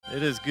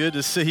It is good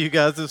to see you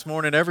guys this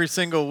morning. Every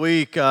single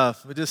week,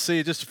 we just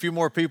see just a few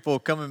more people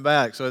coming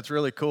back, so it's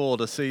really cool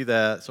to see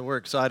that. So we're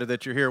excited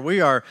that you're here. We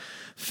are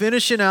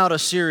finishing out a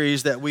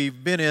series that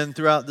we've been in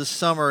throughout this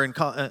summer, and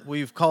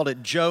we've called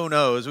it Joe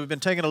Knows. We've been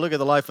taking a look at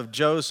the life of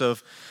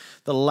Joseph,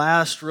 the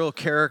last real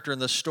character in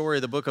the story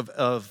of the book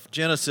of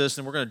Genesis,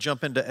 and we're going to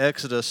jump into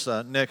Exodus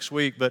next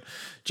week. But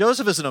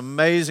Joseph is an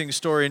amazing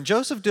story, and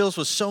Joseph deals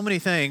with so many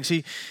things.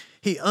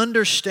 He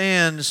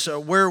understands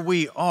where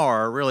we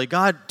are, really.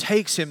 God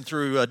takes him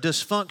through a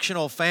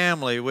dysfunctional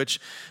family, which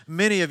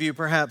many of you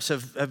perhaps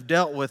have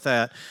dealt with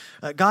that.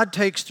 God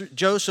takes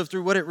Joseph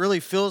through what it really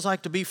feels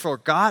like to be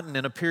forgotten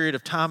in a period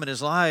of time in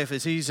his life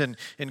as he's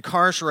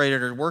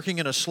incarcerated or working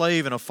in a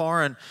slave in a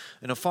foreign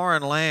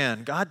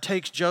land. God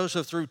takes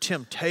Joseph through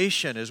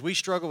temptation. As we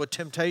struggle with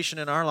temptation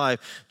in our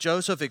life,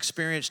 Joseph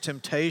experienced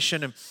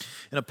temptation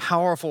in a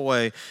powerful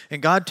way.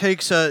 And God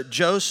takes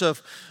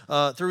Joseph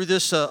through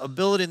this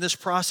ability and this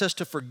process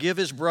to forgive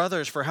his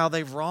brothers for how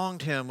they've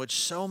wronged him, which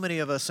so many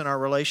of us in our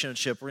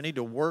relationship, we need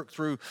to work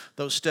through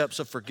those steps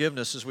of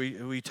forgiveness as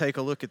we take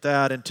a look at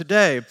that. And today,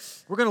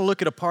 we're going to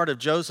look at a part of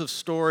Joseph's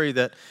story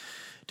that,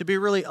 to be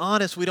really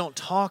honest, we don't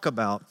talk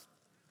about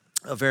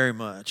very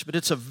much. But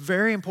it's a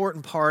very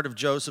important part of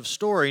Joseph's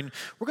story. And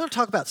we're going to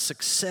talk about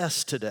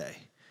success today.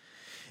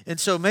 And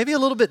so maybe a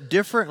little bit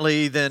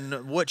differently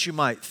than what you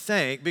might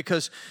think,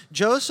 because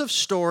Joseph's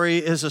story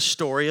is a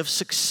story of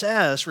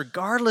success,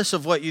 regardless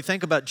of what you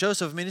think about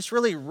Joseph. I mean, it's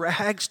really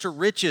rags to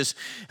riches.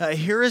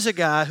 Here is a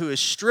guy who is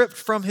stripped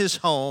from his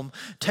home,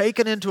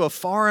 taken into a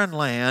foreign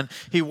land.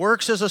 He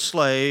works as a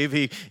slave.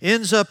 He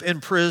ends up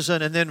in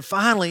prison, and then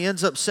finally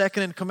ends up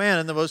second in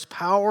command in the most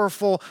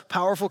powerful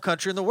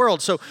country in the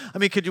world. So, I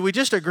mean, could we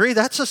just agree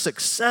that's a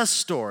success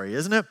story,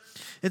 isn't it?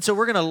 And so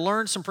we're going to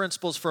learn some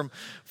principles from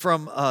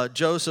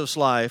Joseph's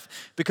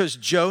life, because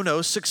Joe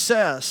knows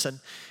success.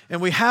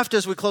 And we have to,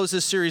 as we close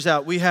this series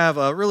out, we have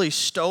really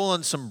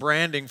stolen some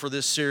branding for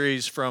this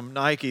series from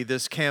Nike,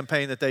 this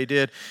campaign that they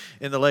did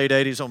in the late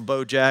 80s on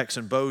Bo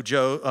Jackson, Bo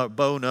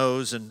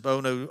Knows, and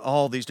Bo knew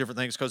all these different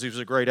things because he was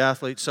a great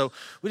athlete. So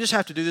we just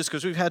have to do this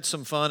because we've had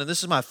some fun. And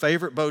this is my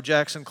favorite Bo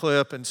Jackson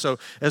clip. And so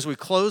as we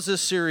close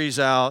this series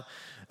out,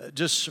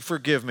 just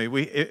forgive me.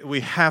 We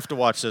have to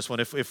watch this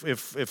one.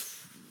 If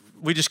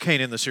we just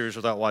can't end the series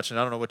without watching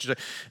it. I don't know what you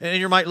say. And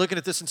you might look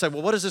at this and say,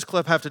 well, what does this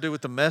clip have to do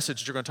with the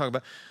message you're going to talk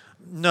about?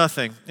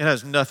 Nothing. It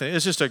has nothing.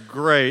 It's just a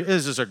great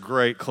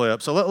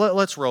clip. So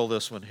let's roll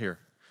this one here.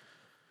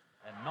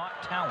 And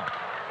not talent.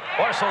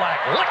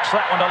 Orsulak licks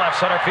that one to left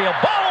center field.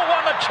 Bo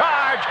won the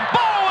charge.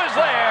 Bo is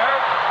there.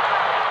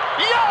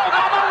 Yo,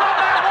 mama,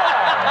 run that wall.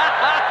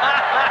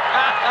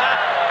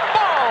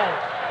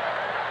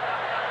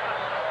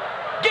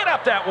 Bo. Get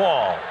up that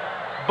wall.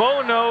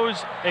 Bo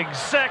knows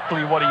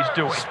exactly what he's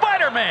doing.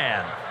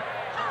 Spider-Man.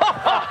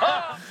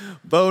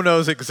 Bo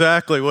knows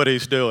exactly what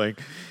he's doing.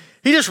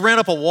 He just ran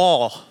up a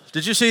wall.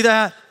 Did you see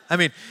that? I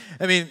mean,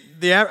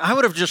 I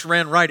would have just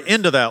ran right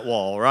into that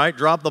wall, right?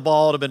 Dropped the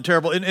ball, it would have been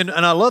terrible. And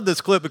I love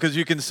this clip because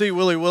you can see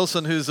Willie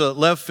Wilson, who's a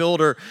left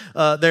fielder,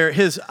 there.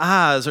 His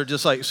eyes are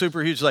just like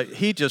super huge. Like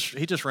he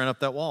just ran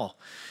up that wall.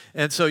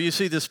 And so you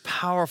see this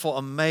powerful,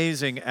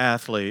 amazing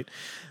athlete.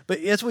 But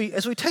as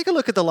we take a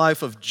look at the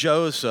life of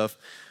Joseph,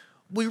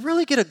 we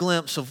really get a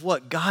glimpse of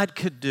what God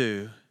could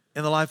do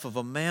in the life of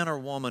a man or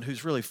woman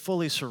who's really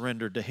fully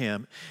surrendered to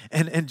Him.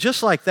 And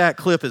just like that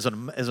clip is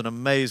an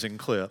amazing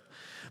clip.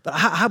 But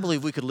I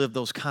believe we could live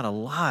those kind of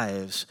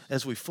lives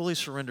as we fully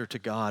surrender to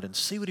God and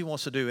see what He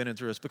wants to do in and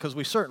through us, because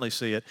we certainly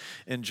see it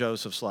in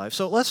Joseph's life.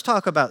 So let's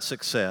talk about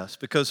success,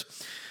 because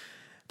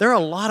there are a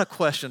lot of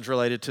questions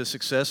related to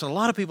success and a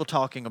lot of people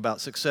talking about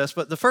success.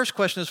 But the first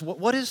question is,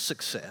 what is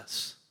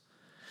success?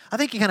 I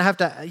think you have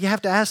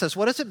to ask this,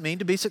 what does it mean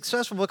to be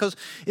successful? Because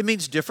it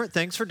means different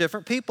things for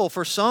different people.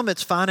 For some,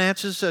 it's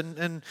finances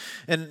and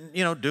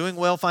doing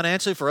well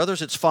financially. For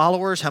others, it's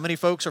followers. How many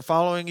folks are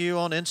following you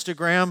on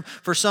Instagram?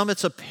 For some,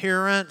 it's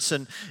appearance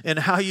and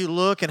how you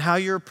look and how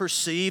you're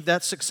perceived.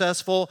 That's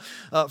successful.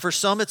 For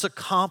some, it's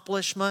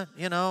accomplishment,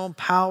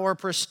 power,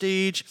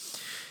 prestige.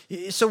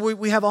 So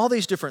we have all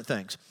these different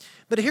things.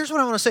 But here's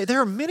what I want to say. There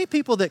are many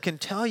people that can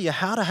tell you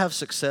how to have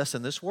success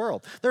in this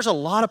world. There's a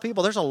lot of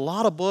people. There's a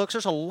lot of books.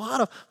 There's a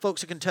lot of folks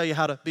that can tell you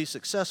how to be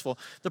successful.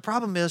 The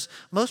problem is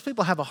most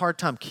people have a hard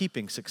time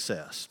keeping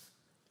success.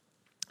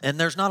 And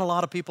there's not a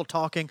lot of people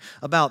talking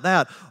about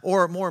that,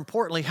 or more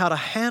importantly, how to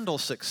handle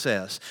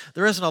success.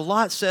 There isn't a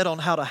lot said on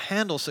how to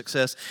handle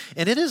success,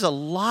 and it is a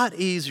lot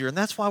easier, and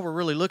that's why we're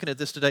really looking at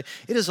this today.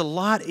 It is a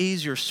lot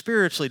easier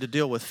spiritually to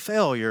deal with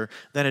failure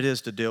than it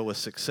is to deal with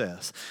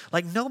success.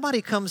 Like,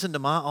 nobody comes into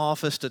my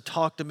office to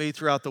talk to me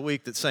throughout the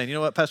week that's saying, you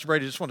know what, Pastor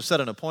Brady, I just want to set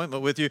an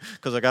appointment with you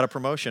because I got a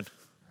promotion.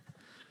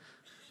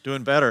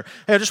 Doing better.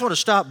 Hey, I just want to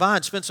stop by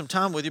and spend some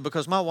time with you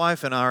because my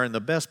wife and I are in the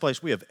best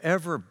place we have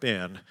ever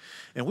been.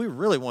 And we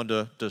really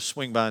wanted to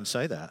swing by and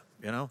say that,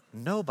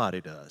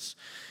 Nobody does.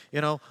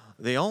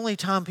 The only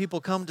time people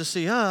come to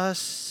see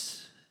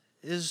us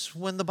is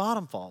when the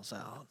bottom falls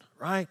out,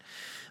 right?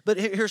 But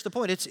here's the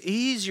point. It's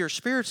easier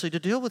spiritually to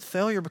deal with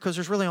failure because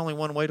there's really only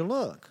one way to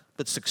look.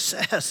 But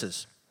success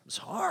is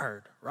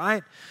hard,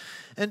 right?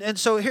 And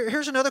so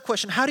here's another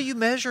question. How do you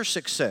measure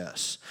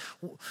success?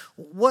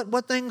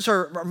 What things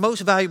are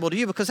most valuable to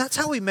you? Because that's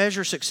how we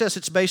measure success.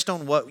 It's based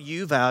on what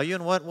you value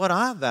and what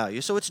I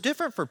value. So it's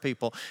different for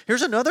people.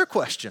 Here's another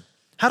question.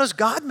 How does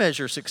God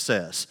measure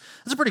success?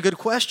 That's a pretty good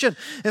question.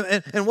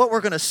 And what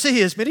we're going to see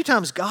is many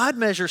times God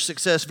measures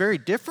success very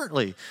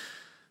differently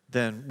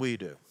than we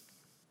do.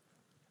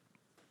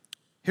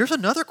 Here's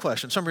another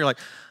question. Some of you are like,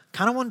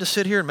 kind of wanted to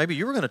sit here and maybe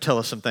you were going to tell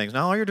us some things.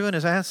 Now all you're doing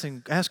is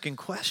asking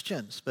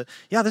questions. But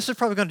yeah, this is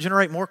probably going to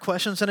generate more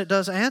questions than it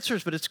does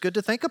answers, but it's good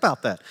to think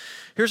about that.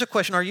 Here's a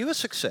question. Are you a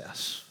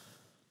success?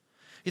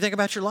 You think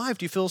about your life.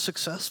 Do you feel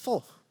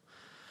successful?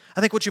 I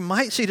think what you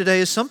might see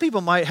today is some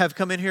people might have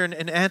come in here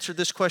and answered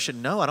this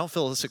question. No, I don't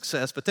feel a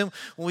success. But then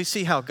when we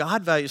see how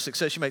God values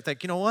success, you might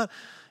think, you know what?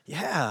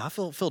 Yeah, I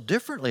feel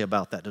differently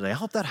about that today. I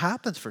hope that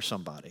happens for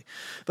somebody.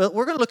 But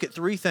we're going to look at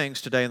three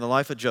things today in the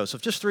life of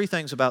Joseph, just three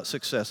things about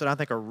success that I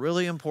think are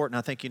really important,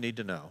 I think you need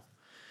to know.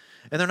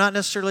 And they're not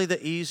necessarily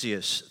the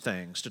easiest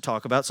things to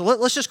talk about. So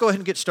let's just go ahead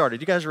and get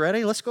started. You guys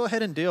ready? Let's go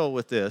ahead and deal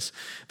with this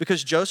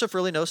because Joseph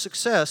really knows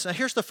success. Now,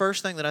 here's the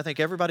first thing that I think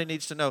everybody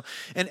needs to know.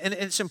 And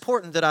it's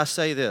important that I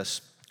say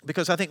this,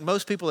 because I think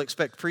most people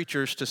expect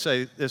preachers to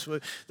say this,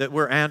 that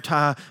we're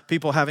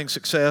anti-people having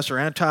success or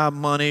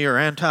anti-money or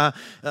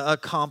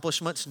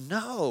anti-accomplishments.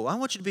 No, I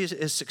want you to be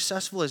as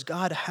successful as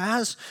God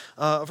has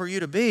for you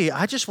to be.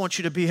 I just want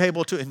you to be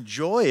able to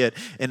enjoy it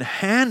and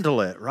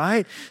handle it,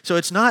 right? So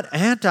it's not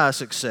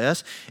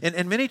anti-success.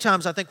 And many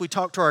times I think we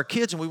talk to our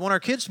kids and we want our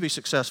kids to be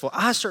successful.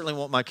 I certainly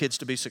want my kids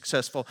to be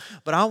successful,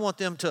 but I want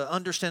them to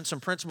understand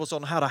some principles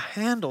on how to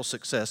handle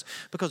success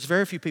because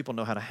very few people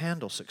know how to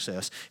handle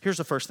success. Here's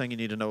the first thing you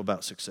need to know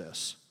about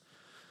success.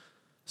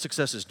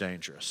 Success is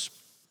dangerous.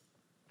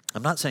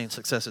 I'm not saying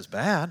success is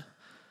bad.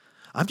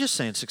 I'm just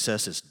saying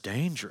success is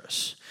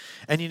dangerous.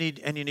 And you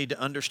need to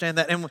understand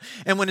that.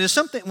 And when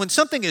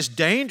something is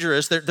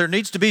dangerous, there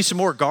needs to be some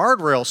more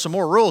guardrails, some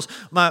more rules.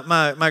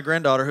 My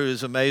granddaughter, who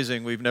is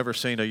amazing, we've never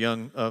seen a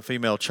young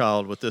female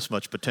child with this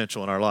much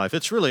potential in our life.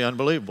 It's really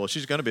unbelievable.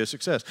 She's going to be a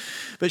success.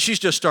 But she's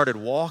just started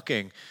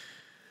walking.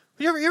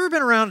 You ever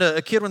been around a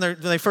kid when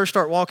they first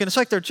start walking? It's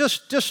like they're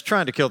just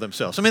trying to kill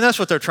themselves. I mean, that's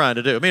what they're trying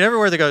to do. I mean,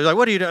 everywhere they go, like,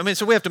 what do you do? I mean,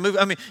 so we have to move.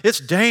 I mean,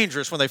 it's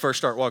dangerous when they first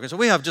start walking. So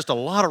we have just a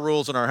lot of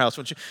rules in our house.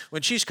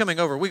 When she's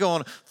coming over, we go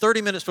on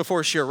 30 minutes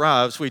before she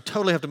arrives. We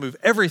totally have to move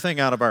everything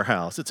out of our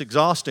house. It's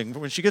exhausting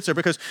when she gets there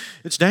because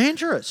it's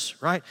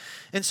dangerous, right?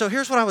 And so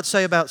here's what I would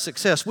say about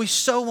success. We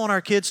so want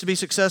our kids to be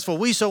successful.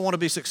 We so want to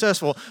be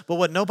successful. But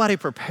what nobody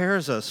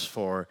prepares us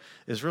for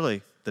is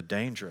really the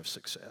danger of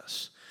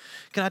success.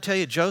 Can I tell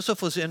you,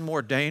 Joseph was in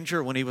more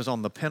danger when he was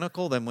on the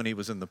pinnacle than when he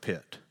was in the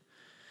pit.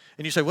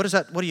 And you say, what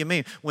do you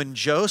mean? When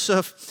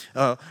Joseph,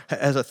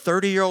 as a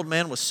 30-year-old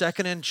man, was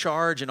second in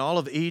charge in all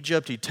of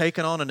Egypt, he'd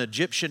taken on an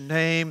Egyptian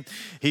name.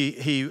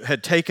 He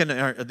had taken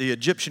the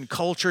Egyptian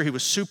culture. He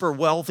was super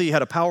wealthy,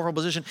 had a powerful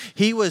position.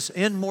 He was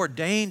in more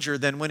danger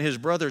than when his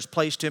brothers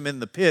placed him in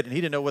the pit, and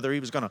he didn't know whether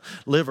he was going to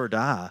live or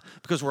die,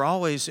 because we're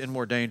always in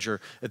more danger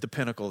at the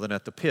pinnacle than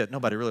at the pit.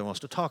 Nobody really wants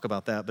to talk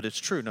about that, but it's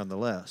true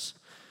nonetheless.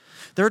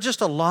 There are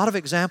just a lot of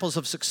examples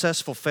of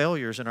successful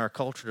failures in our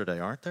culture today,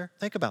 aren't there?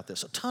 Think about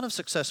this. A ton of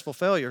successful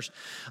failures.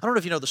 I don't know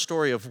if you know the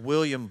story of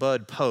William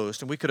Budd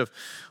Post, and we could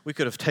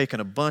have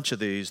taken a bunch of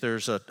these.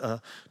 There's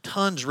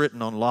tons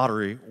written on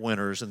lottery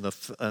winners and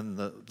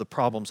the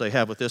problems they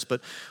have with this.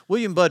 But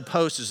William Budd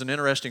Post is an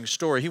interesting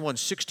story. He won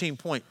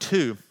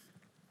 $16.2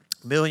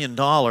 million.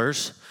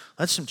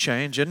 That's some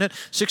change, isn't it?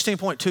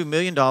 $16.2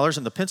 million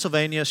in the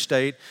Pennsylvania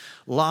State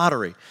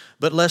Lottery.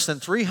 But less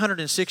than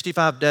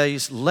 365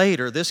 days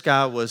later, this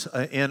guy was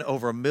in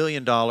over $1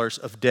 million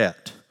of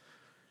debt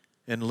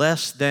in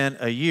less than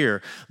a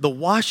year. The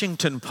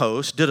Washington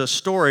Post did a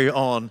story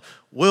on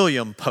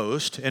William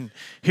Post, and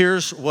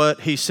here's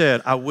what he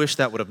said. I wish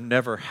that would have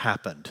never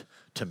happened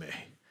to me.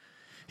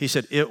 He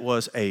said, it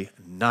was a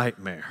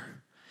nightmare.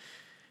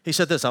 He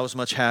said this, I was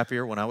much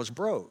happier when I was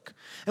broke.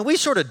 And we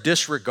sort of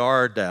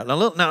disregard that. Now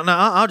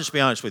I'll just be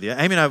honest with you.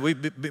 Amy and I, we've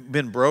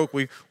been broke.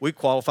 We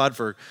qualified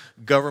for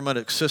government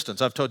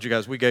assistance. I've told you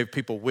guys, we gave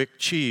people WIC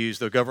cheese,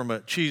 the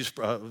government cheese.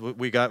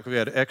 We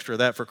had extra of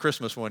that for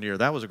Christmas one year.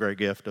 That was a great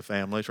gift to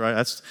families, right?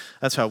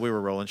 That's how we were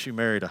rolling. She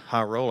married a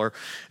high roller.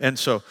 And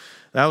so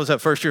that was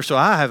that first year. So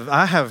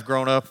I have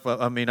grown up.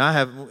 In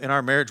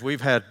our marriage,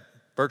 we've had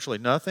virtually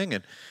nothing.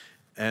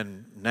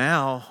 And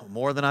now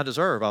more than I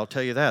deserve, I'll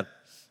tell you that.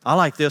 I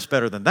like this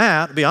better than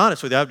that. To be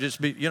honest with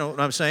you, you know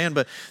what I'm saying?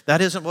 But that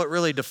isn't what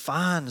really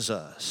defines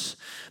us.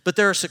 But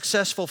there are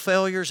successful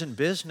failures in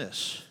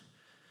business.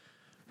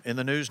 In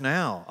the news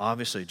now,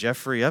 obviously,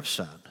 Jeffrey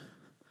Epstein,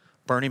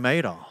 Bernie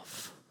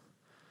Madoff.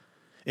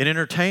 In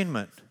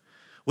entertainment,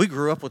 we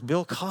grew up with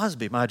Bill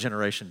Cosby, my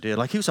generation did.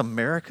 Like he was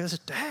America's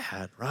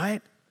dad,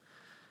 right?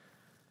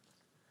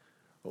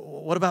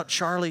 What about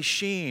Charlie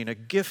Sheen, a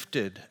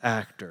gifted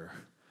actor?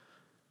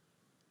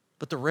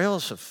 But the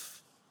rails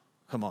have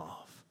come off.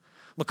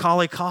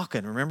 Macaulay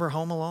Culkin, remember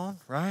Home Alone,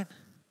 right?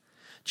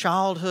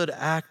 Childhood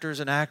actors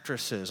and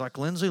actresses like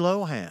Lindsay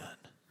Lohan.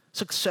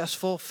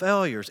 Successful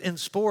failures in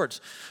sports,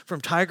 from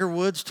Tiger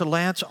Woods to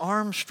Lance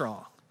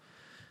Armstrong.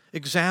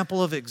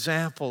 Example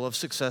of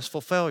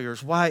successful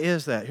failures. Why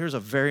is that? Here's a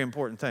very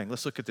important thing.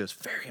 Let's look at this.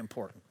 Very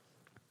important.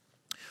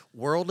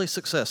 Worldly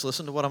success,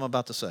 listen to what I'm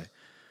about to say.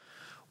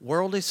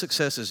 Worldly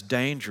success is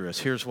dangerous.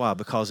 Here's why.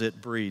 Because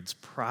it breeds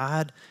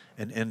pride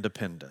and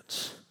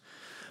independence.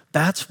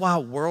 That's why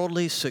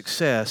worldly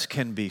success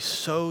can be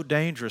so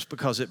dangerous,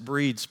 because it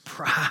breeds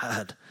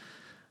pride.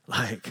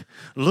 Like,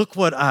 look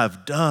what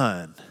I've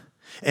done.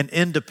 And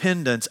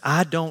independence,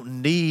 I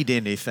don't need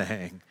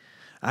anything.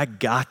 I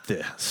got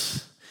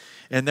this.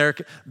 And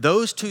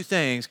those two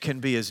things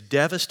can be as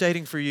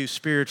devastating for you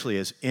spiritually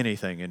as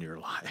anything in your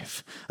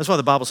life. That's why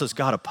the Bible says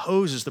God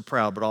opposes the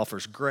proud but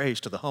offers grace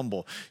to the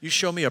humble. You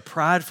show me a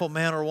prideful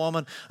man or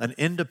woman, an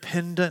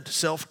independent,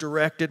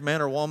 self-directed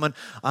man or woman,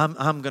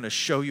 I'm going to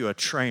show you a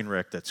train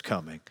wreck that's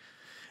coming.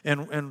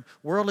 And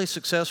worldly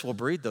success will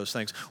breed those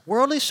things.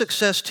 Worldly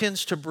success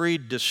tends to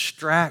breed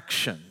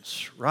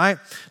distractions, right?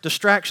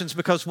 Distractions,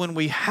 because when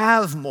we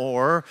have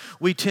more,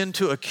 we tend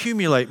to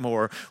accumulate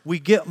more. We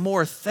get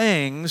more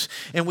things,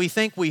 and we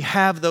think we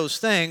have those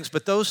things,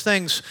 but those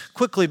things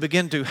quickly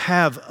begin to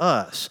have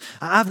us.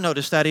 I've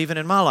noticed that even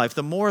in my life.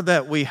 The more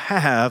that we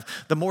have,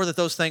 the more that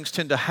those things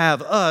tend to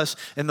have us,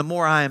 and the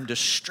more I am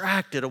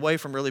distracted away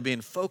from really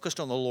being focused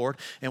on the Lord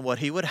and what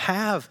He would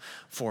have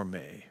for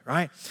me,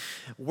 right?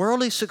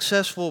 Worldly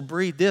success will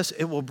breed this.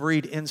 It will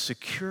breed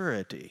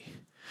insecurity.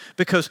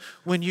 Because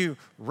when you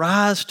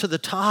rise to the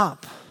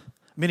top,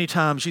 many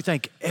times you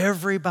think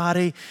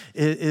everybody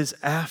is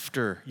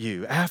after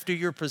you, after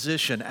your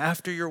position,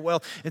 after your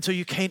wealth, and so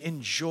you can't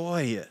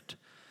enjoy it.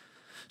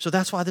 So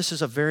that's why this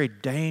is a very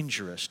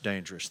dangerous,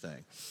 dangerous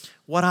thing.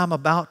 What I'm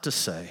about to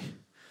say,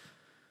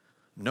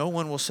 no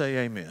one will say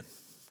amen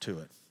to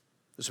it.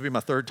 This will be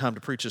my third time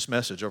to preach this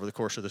message over the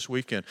course of this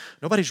weekend.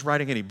 Nobody's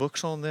writing any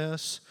books on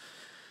this.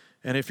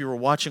 And if you were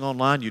watching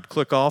online, you'd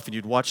click off and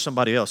you'd watch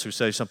somebody else who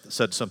said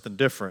something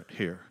different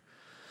here.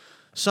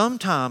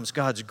 Sometimes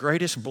God's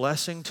greatest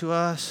blessing to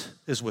us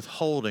is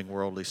withholding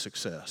worldly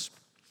success.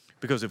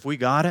 Because if we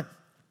got it,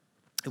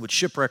 it would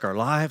shipwreck our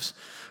lives,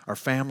 our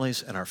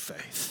families, and our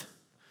faith.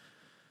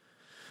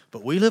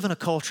 But we live in a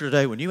culture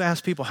today, when you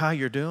ask people how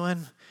you're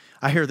doing,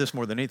 I hear this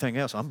more than anything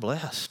else: I'm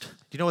blessed. Do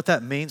you know what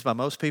that means by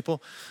most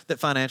people? That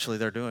financially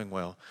they're doing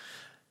well.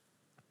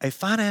 A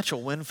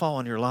financial windfall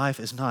in your life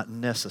is not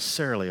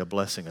necessarily a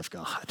blessing of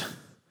God.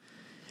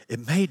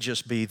 It may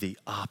just be the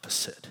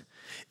opposite.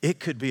 It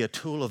could be a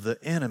tool of the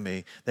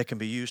enemy that can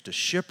be used to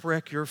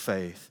shipwreck your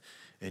faith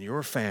and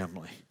your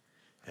family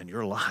and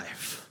your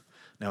life.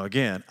 Now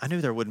again, I knew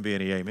there wouldn't be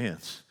any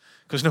amens,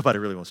 because nobody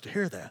really wants to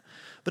hear that.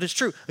 But it's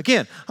true.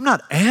 Again, I'm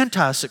not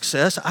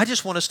anti-success. I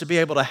just want us to be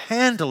able to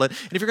handle it.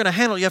 And if you're going to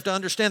handle it, you have to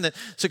understand that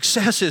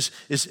success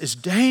is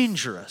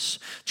dangerous.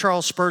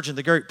 Charles Spurgeon,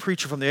 the great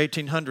preacher from the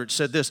 1800s,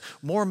 said this: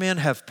 more men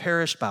have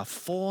perished by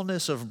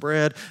fullness of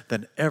bread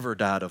than ever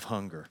died of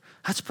hunger.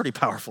 That's a pretty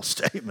powerful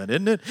statement,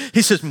 isn't it?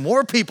 He says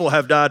more people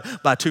have died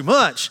by too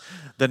much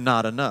than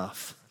not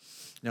enough.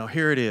 Now,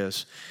 here it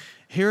is.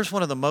 Here's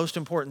one of the most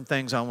important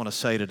things I want to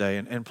say today,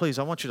 and please,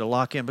 I want you to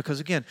lock in,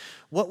 because again,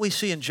 what we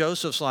see in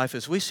Joseph's life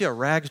is we see a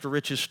rags to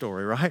riches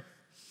story, right?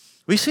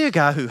 We see a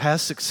guy who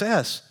has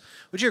success.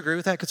 Would you agree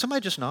with that? Could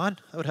somebody just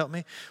nod? That would help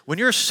me. When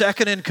you're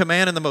second in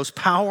command in the most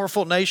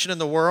powerful nation in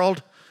the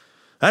world,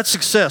 that's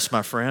success,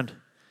 my friend.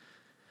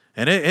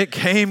 And it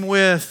came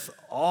with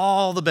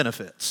all the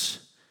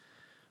benefits.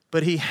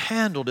 But he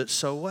handled it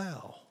so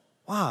well.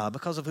 Why?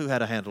 Because of who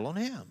had a handle on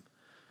him.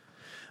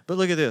 But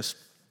look at this.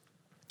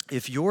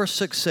 If your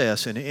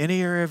success in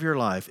any area of your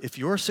life,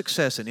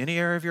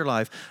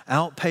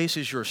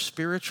 outpaces your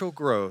spiritual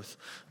growth,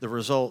 the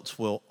results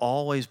will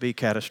always be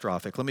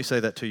catastrophic. Let me say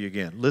that to you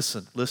again.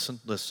 Listen.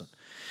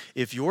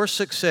 If your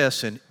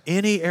success in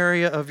any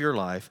area of your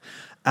life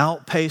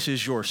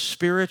outpaces your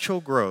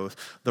spiritual growth,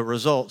 the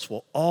results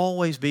will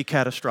always be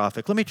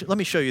catastrophic. Let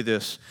me show you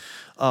this.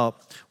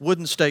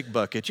 Wooden stake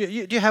bucket. Do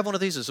you have one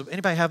of these? Does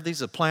anybody have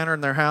these, a planter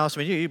in their house?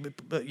 I mean,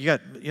 you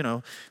got,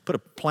 put a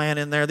plant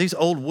in there. These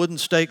old wooden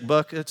stake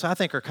buckets, I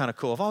think, are kind of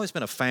cool. I've always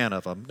been a fan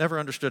of them. Never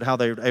understood how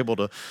they were able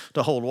to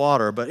hold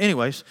water. But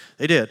anyways,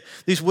 they did.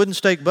 These wooden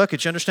stake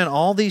buckets, you understand,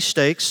 all these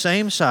stakes,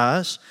 same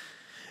size,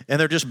 and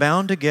they're just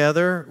bound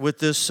together with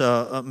this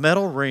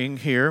metal ring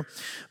here.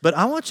 But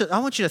I want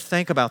you to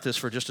think about this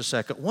for just a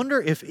second.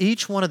 Wonder if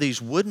each one of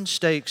these wooden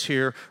stakes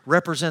here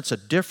represents a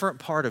different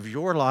part of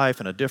your life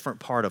and a different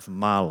part of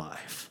my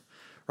life.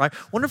 Right?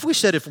 Wonder if we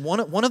said if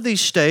one of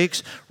these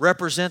stakes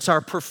represents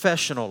our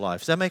professional life.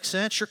 Does that make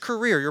sense? Your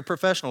career, your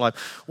professional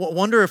life.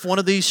 Wonder if one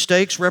of these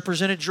stakes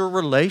represented your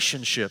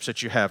relationships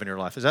that you have in your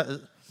life. Does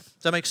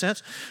that make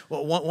sense?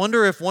 Well,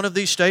 wonder if one of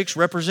these stakes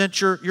represents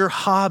your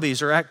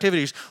hobbies or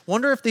activities.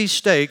 Wonder if these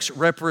stakes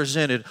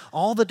represented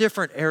all the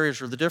different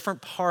areas or the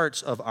different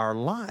parts of our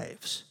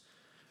lives,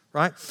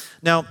 right?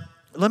 Now,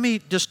 let me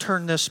just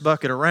turn this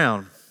bucket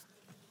around,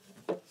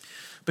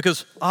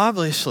 because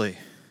obviously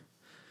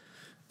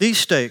These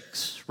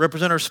stakes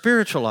represent our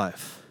spiritual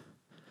life.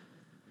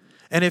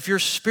 And if your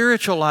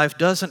spiritual life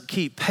doesn't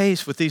keep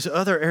pace with these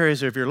other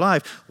areas of your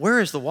life, where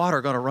is the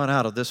water going to run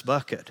out of this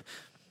bucket?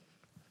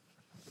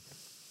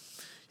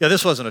 Yeah,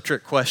 this wasn't a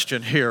trick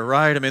question here,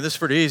 right? I mean, this is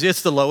pretty easy.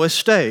 It's the lowest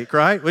stake,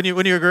 right?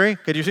 Wouldn't you agree?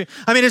 Could you see?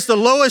 I mean, it's the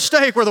lowest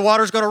stake where the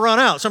water's going to run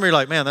out. Some of you are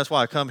like, man, that's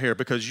why I come here,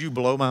 because you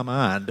blow my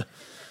mind.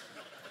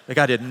 Like,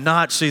 I did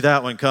not see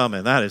that one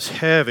coming. That is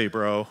heavy,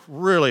 bro.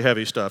 Really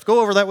heavy stuff. Go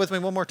over that with me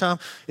one more time.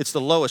 It's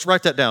the lowest.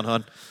 Write that down,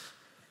 hon.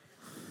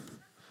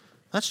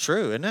 That's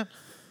true, isn't it?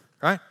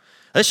 Right?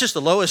 It's just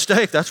the lowest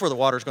stake. That's where the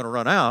water's going to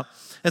run out.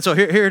 And so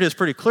here it is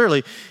pretty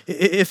clearly.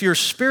 If your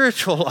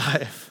spiritual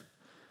life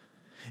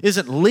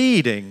isn't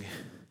leading,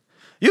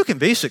 you can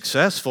be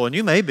successful, and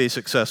you may be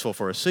successful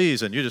for a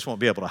season. You just won't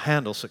be able to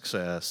handle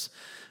success,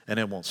 and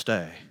it won't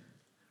stay,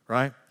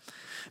 right?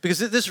 Because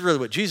this is really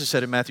what Jesus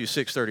said in Matthew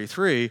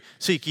 6:33,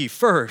 seek ye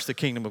first the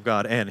kingdom of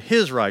God and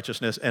his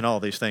righteousness, and all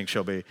these things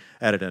shall be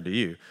added unto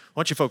you.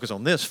 Once you focus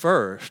on this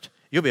first,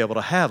 you'll be able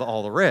to have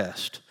all the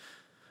rest.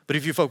 But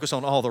if you focus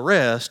on all the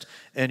rest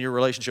and your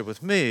relationship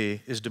with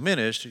me is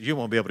diminished, you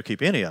won't be able to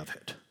keep any of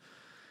it.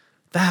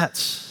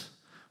 That's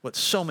what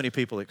so many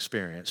people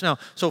experience. Now,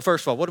 so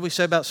first of all, what do we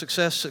say about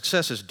success?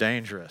 Success is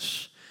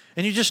dangerous.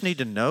 And you just need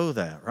to know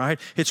that, right?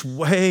 It's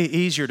way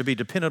easier to be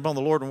dependent upon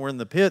the Lord when we're in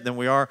the pit than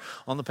we are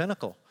on the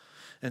pinnacle.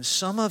 And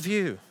some of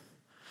you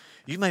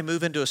may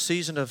move into a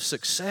season of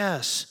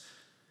success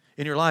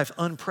in your life,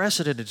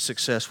 unprecedented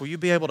success. Will you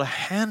be able to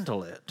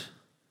handle it?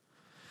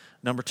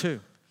 Number two,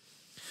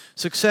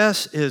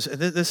 success is, and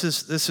this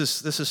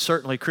is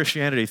certainly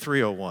Christianity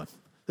 301.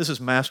 This is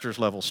master's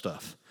level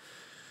stuff.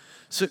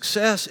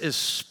 Success is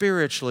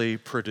spiritually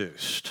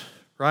produced,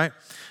 right?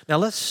 Now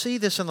let's see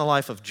this in the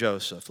life of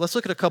Joseph. Let's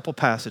look at a couple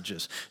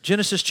passages.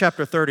 Genesis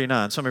chapter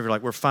 39. Some of you are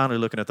like, we're finally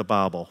looking at the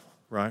Bible,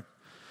 right?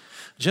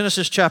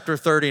 Genesis chapter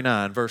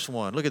 39, verse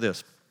 1. Look at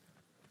this.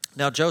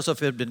 Now Joseph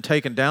had been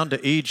taken down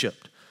to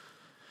Egypt.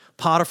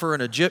 Potiphar,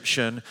 an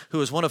Egyptian, who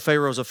was one of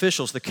Pharaoh's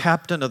officials, the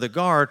captain of the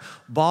guard,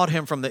 bought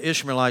him from the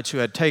Ishmaelites who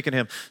had taken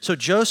him. So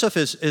Joseph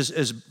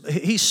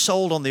he's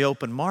sold on the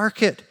open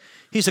market.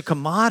 He's a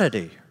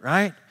commodity,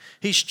 right?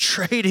 He's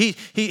traded,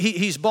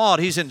 he's bought,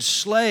 he's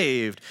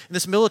enslaved in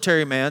this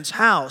military man's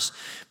house.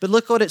 But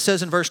look what it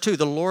says in verse 2,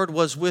 the Lord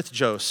was with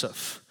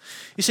Joseph.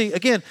 You see,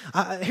 again,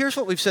 here's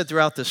what we've said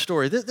throughout this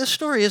story. This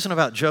story isn't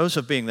about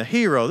Joseph being the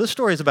hero. This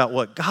story is about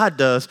what God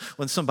does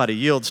when somebody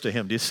yields to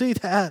him. Do you see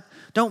that?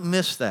 Don't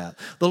miss that.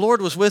 The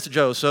Lord was with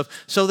Joseph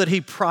so that he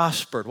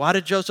prospered. Why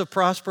did Joseph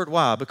prosper?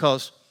 Why?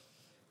 Because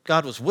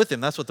God was with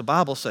him. That's what the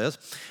Bible says.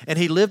 And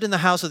he lived in the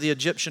house of the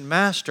Egyptian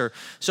master.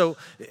 So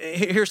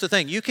here's the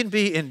thing. You can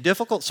be in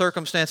difficult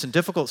circumstances and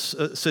difficult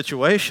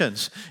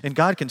situations, and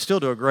God can still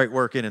do a great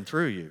work in and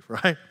through you,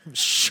 right?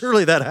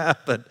 Surely that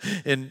happened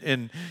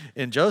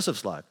in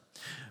Joseph's life.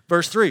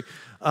 Verse 3,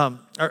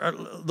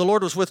 the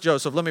Lord was with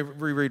Joseph. Let me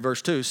reread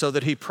verse 2. So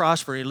that he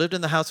prospered. He lived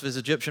in the house of his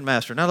Egyptian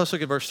master. Now let's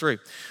look at verse 3.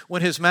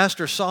 When his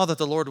master saw that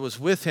the Lord was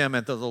with him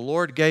and that the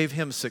Lord gave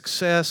him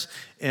success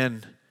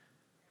in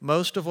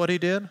most of what he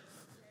did?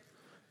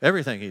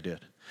 Everything he did.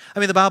 I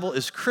mean, the Bible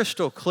is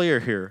crystal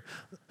clear here.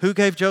 Who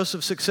gave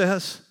Joseph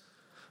success?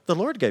 The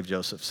Lord gave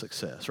Joseph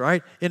success,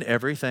 right? In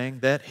everything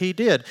that he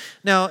did.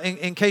 Now,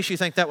 in case you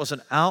think that was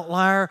an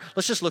outlier,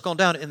 let's just look on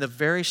down in the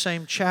very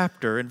same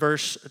chapter in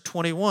verse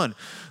 21.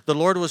 The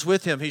Lord was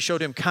with him. He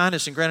showed him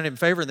kindness and granted him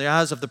favor in the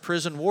eyes of the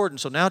prison warden.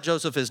 So now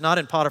Joseph is not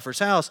in Potiphar's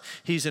house.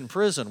 He's in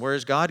prison. Where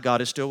is God?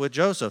 God is still with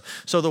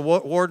Joseph. So the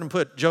warden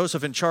put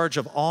Joseph in charge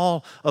of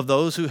all of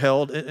those who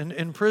held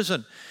in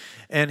prison.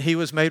 And he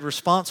was made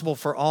responsible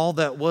for all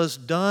that was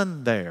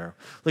done there.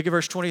 Look at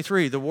verse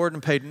 23. The warden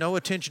paid no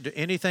attention to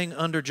anything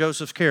under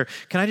Joseph's care.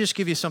 Can I just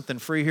give you something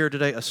free here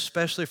today,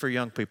 especially for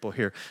young people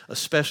here?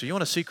 Especially, you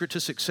want a secret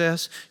to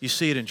success? You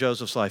see it in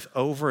Joseph's life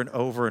over and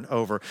over and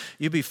over.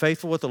 You be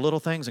faithful with the little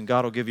things and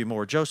God will give you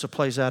more. Joseph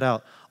plays that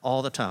out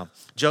all the time.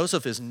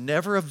 Joseph is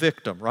never a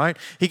victim, right?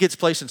 He gets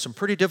placed in some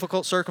pretty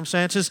difficult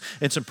circumstances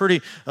and some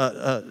pretty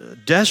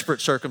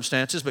desperate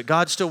circumstances, but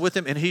God's still with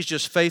him and he's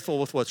just faithful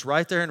with what's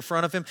right there in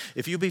front of him.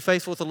 If you be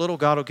faithful with a little,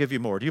 God will give you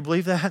more. Do you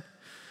believe that?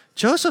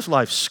 Joseph's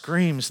life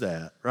screams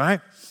that, right?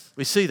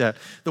 We see that.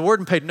 The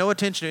warden paid no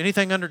attention to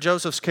anything under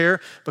Joseph's care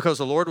because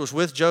the Lord was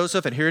with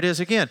Joseph, and here it is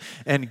again,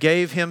 and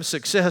gave him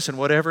success in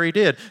whatever he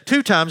did.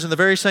 2 times in the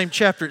very same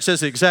chapter, it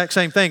says the exact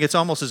same thing. It's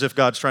almost as if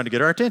God's trying to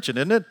get our attention,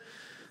 isn't it?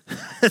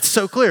 It's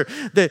so clear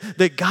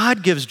that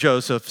God gives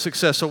Joseph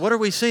success. So what are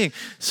we seeing?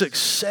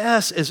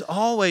 Success is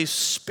always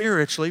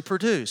spiritually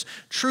produced.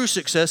 True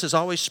success is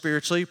always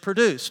spiritually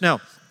produced. Now,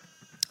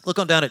 look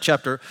on down at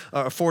chapter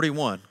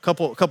 41,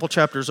 couple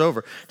chapters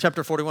over.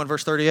 Chapter 41,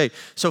 verse 38.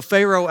 So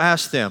Pharaoh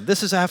asked them,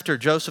 this is after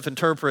Joseph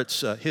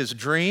interprets his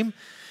dream.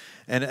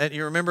 And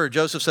you remember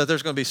Joseph said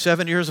there's going to be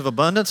 7 years of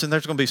abundance and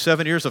there's going to be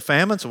 7 years of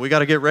famine. So we got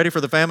to get ready for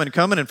the famine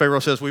coming. And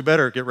Pharaoh says we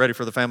better get ready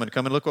for the famine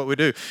coming. Look what we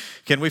do.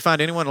 Can we find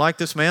anyone like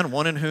this man,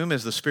 one in whom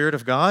is the Spirit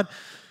of God?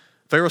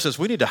 Pharaoh says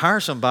we need to hire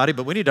somebody,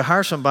 but we need to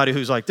hire somebody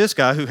who's like this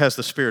guy who has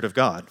the Spirit of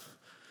God.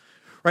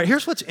 Right,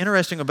 here's what's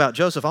interesting about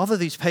Joseph. All of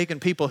these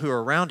pagan people who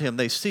are around him,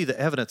 they see the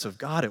evidence of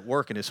God at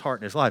work in his heart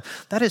and his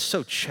life. That is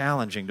so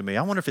challenging to me.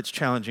 I wonder if it's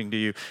challenging to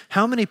you.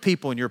 How many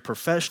people in your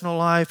professional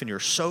life, in your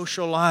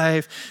social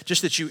life,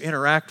 just that you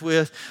interact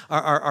with,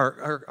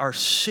 are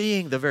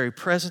seeing the very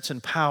presence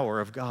and power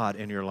of God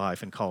in your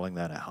life and calling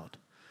that out?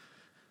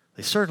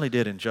 They certainly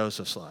did in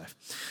Joseph's life.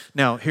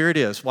 Now, here it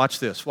is. Watch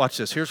this. Watch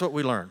this. Here's what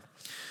we learn.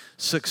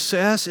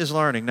 Success is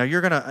learning. Now,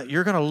 you're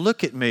gonna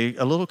look at me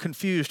a little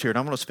confused here, and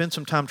I'm going to spend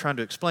some time trying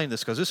to explain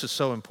this because this is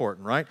so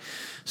important, right?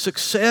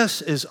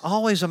 Success is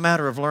always a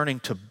matter of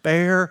learning to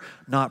bear,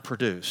 not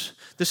produce.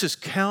 This is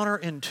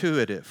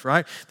counterintuitive,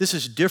 right? This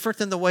is different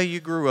than the way you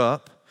grew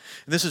up.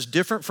 And this is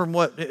different from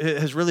what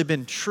has really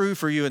been true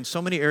for you in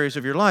so many areas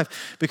of your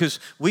life, because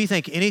we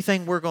think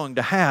anything we're going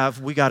to have,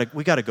 we got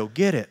to go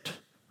get it,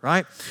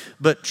 right?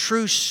 But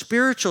true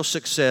spiritual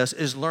success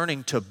is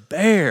learning to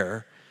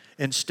bear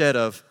instead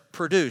of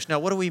produce. Now,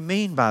 what do we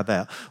mean by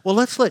that? Well,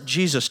 let's let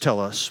Jesus tell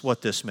us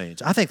what this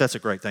means. I think that's a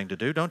great thing to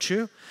do, don't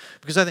you?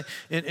 Because I think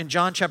in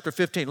John chapter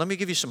 15, let me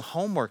give you some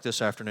homework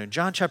this afternoon.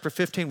 John chapter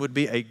 15 would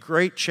be a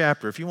great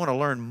chapter if you want to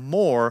learn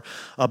more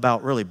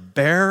about really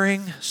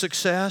bearing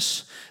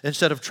success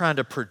instead of trying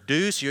to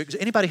produce.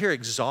 Anybody here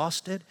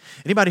exhausted?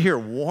 Anybody here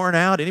worn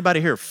out?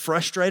 Anybody here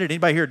frustrated?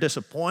 Anybody here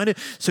disappointed?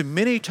 So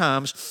many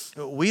times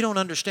we don't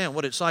understand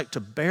what it's like to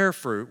bear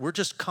fruit. We're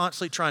just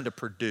constantly trying to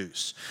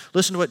produce.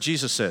 Listen to what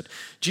Jesus said.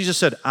 Jesus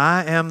said,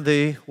 I am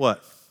the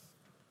what?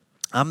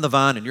 I'm the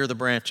vine and you're the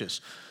branches.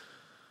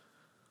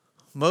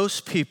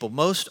 Most people,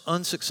 most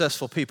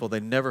unsuccessful people, they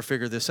never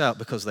figure this out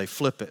because they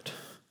flip it.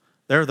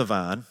 They're the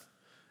vine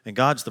and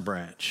God's the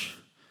branch.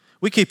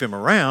 We keep him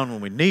around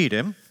when we need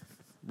him,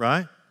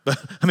 right? But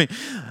I mean,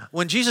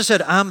 when Jesus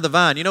said, I'm the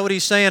vine, you know what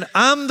he's saying?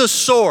 I'm the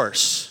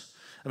source.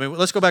 I mean,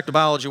 let's go back to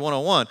Biology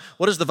 101.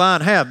 What does the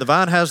vine have? The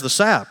vine has the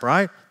sap,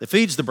 right? That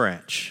feeds the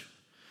branch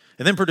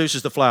and then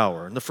produces the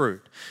flower and the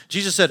fruit.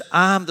 Jesus said,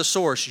 I'm the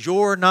source.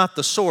 You're not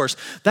the source.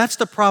 That's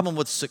the problem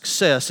with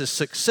success, is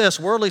success,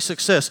 worldly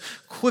success,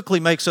 quickly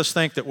makes us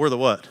think that we're the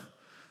what?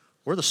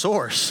 We're the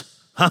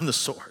source. I'm the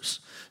source.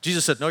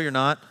 Jesus said, no, you're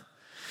not.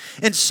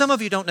 And some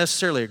of you don't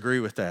necessarily agree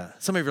with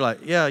that. Some of you are like,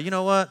 yeah, you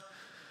know what?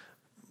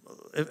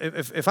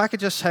 If I could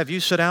just have you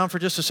sit down for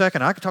just a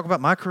second, I could talk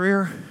about my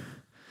career.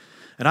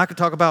 And I could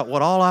talk about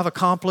what all I've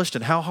accomplished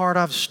and how hard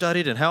I've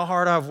studied and how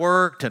hard I've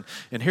worked and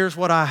here's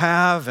what I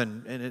have,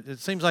 and it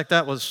seems like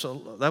that was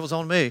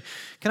on me.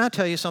 Can I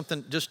tell you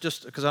something,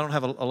 just because I don't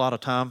have a lot of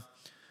time,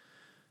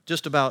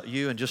 just about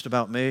you and just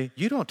about me?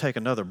 You don't take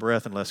another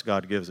breath unless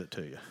God gives it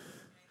to you.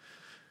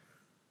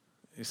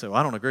 You say, well,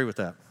 I don't agree with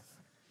that.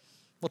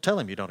 Well, tell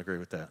him you don't agree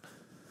with that.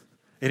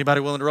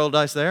 Anybody willing to roll the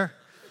dice there?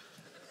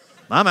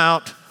 I'm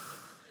out.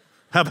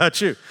 How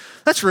about you?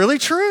 That's really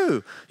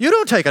true. You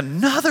don't take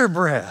another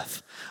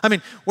breath. I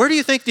mean, where do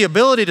you think the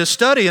ability to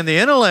study and the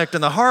intellect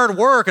and the hard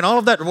work and all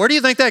of that, where do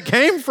you think that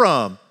came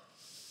from?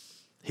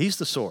 He's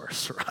the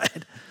source,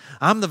 right?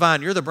 I'm the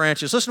vine, you're the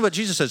branches. Listen to what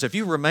Jesus says. If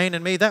you remain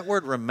in me, that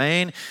word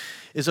remain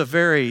is a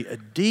very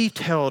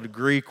detailed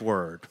Greek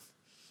word.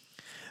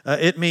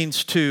 It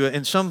means to,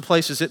 in some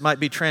places it might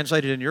be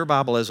translated in your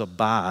Bible as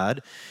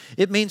abide.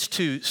 It means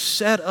to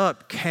set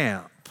up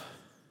camp.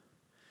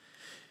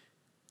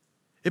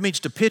 It means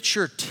to pitch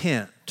your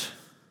tent.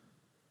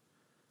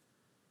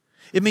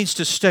 It means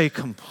to stay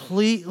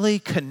completely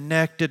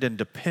connected and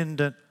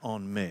dependent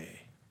on me.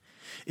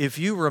 If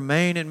you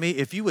remain in me,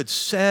 if you would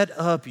set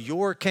up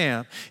your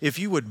camp, if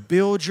you would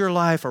build your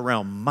life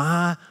around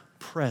my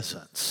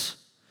presence,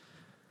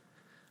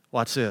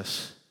 watch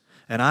this,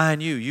 and I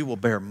and you will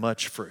bear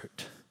much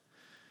fruit.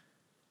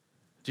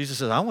 Jesus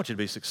says, I want you to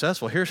be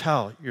successful. Here's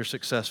how you're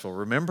successful.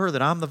 Remember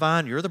that I'm the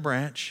vine, you're the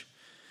branch.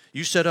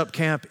 You set up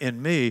camp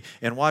in me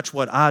and watch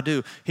what I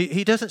do.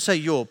 He doesn't say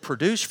you'll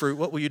produce fruit.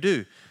 What will you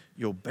do?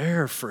 You'll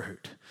bear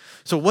fruit.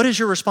 So what is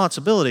your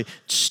responsibility?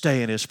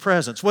 Stay in his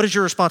presence. What is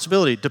your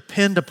responsibility?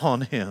 Depend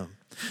upon him.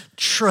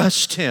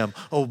 Trust him.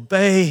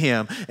 Obey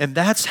him. And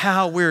that's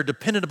how we're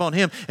dependent upon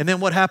him. And then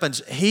what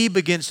happens? He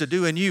begins to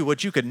do in you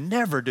what you could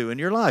never do in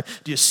your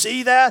life. Do you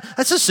see that?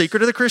 That's the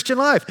secret of the Christian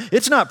life.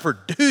 It's not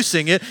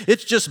producing it.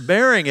 It's just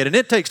bearing it. And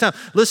it takes time.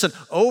 Listen,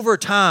 over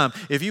time,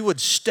 if you would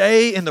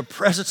stay in the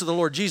presence of the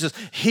Lord Jesus,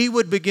 he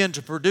would begin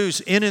to produce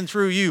in and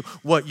through you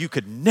what you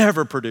could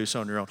never produce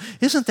on your own.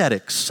 Isn't that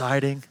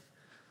exciting?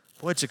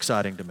 Boy, it's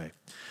exciting to me.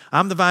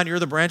 I'm the vine, you're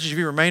the branches. If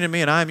you remain in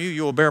me and I am you,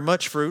 you will bear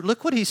much fruit.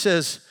 Look what he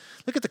says.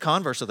 Look at the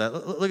converse of that.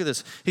 Look at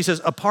this. He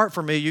says, apart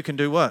from me, you can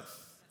do what?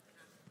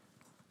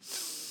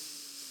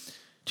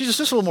 Jesus,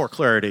 just a little more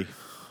clarity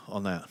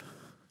on that.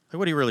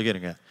 What are you really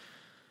getting at?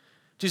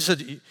 Jesus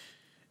said,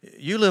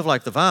 you live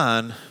like the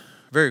vine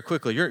very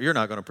quickly. You're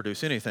not going to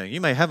produce anything.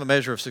 You may have a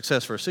measure of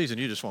success for a season.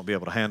 You just won't be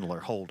able to handle or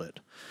hold it.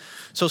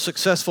 So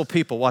successful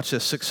people, watch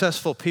this,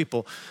 successful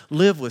people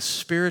live with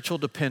spiritual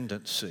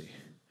dependency,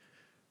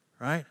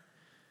 right?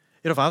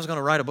 You know, if I was going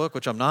to write a book,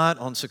 which I'm not,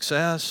 on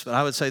success, but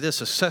I would say this,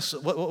 success,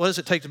 what does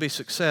it take to be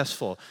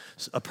successful?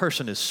 A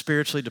person is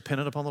spiritually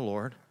dependent upon the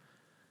Lord.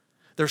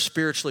 They're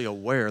spiritually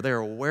aware. They're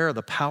aware of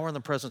the power and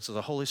the presence of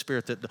the Holy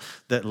Spirit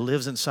that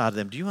lives inside of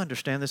them. Do you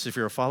understand this? If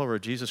you're a follower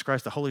of Jesus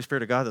Christ, the Holy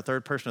Spirit of God, the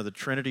third person of the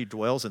Trinity,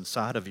 dwells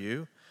inside of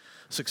you.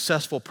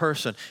 Successful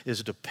person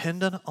is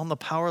dependent on the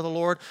power of the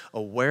Lord,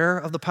 aware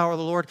of the power of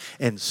the Lord,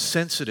 and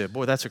sensitive.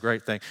 Boy, that's a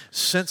great thing.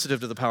 Sensitive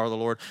to the power of the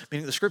Lord.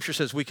 Meaning the Scripture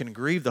says we can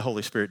grieve the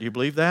Holy Spirit. Do you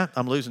believe that?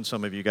 I'm losing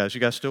some of you guys.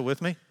 You guys still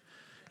with me?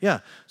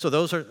 Yeah. So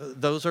those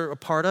are a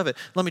part of it.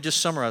 Let me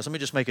just summarize. Let me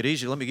just make it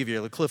easy. Let me give you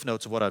the cliff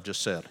notes of what I've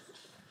just said.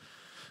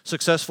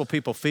 Successful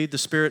people feed the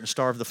Spirit and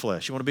starve the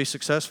flesh. You want to be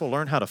successful?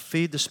 Learn how to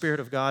feed the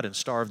Spirit of God and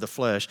starve the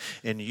flesh,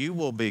 and you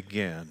will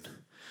begin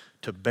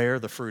to bear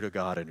the fruit of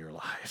God in your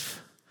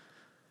life.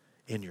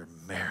 In your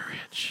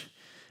marriage,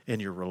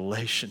 in your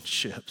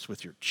relationships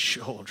with your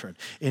children,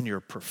 in your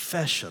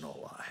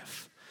professional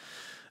life.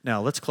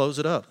 Now, let's close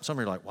it up. Some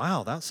of you are like,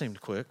 wow, that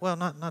seemed quick. Well,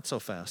 not so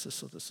fast.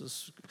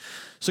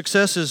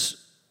 Success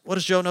is, what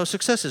does Joe know?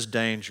 Success is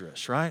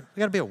dangerous, right? We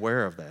got to be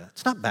aware of that.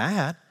 It's not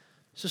bad.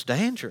 It's just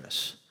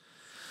dangerous.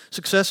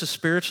 Success is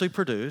spiritually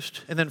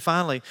produced. And then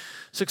finally,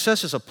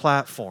 success is a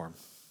platform.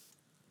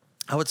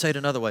 I would say it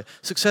another way.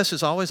 Success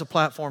is always a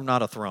platform,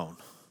 not a throne.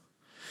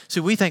 See,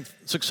 we think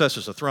success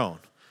is a throne.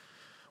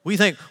 We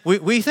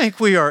think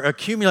we are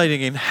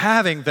accumulating and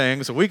having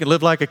things so we can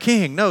live like a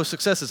king. No,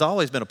 success has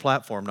always been a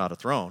platform, not a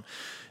throne.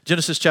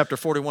 Genesis chapter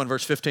 41,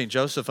 verse 15,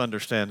 Joseph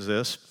understands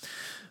this.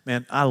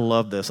 Man, I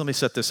love this. Let me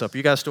set this up.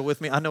 You guys still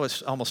with me? I know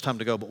it's almost time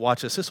to go, but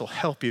watch this. This will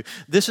help you.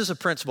 This is a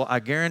principle I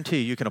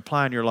guarantee you can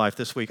apply in your life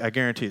this week. I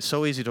guarantee it's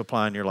so easy to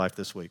apply in your life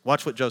this week.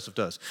 Watch what Joseph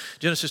does.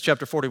 Genesis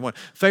chapter 41.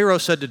 Pharaoh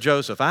said to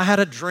Joseph, I had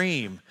a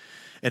dream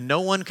and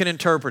no one can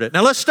interpret it.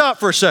 Now let's stop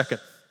for a second.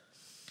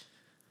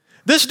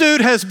 This dude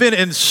has been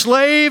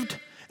enslaved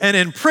and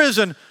in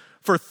prison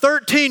for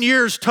 13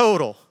 years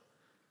total.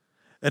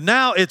 And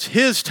now it's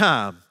his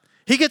time.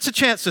 He gets a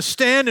chance to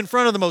stand in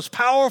front of the most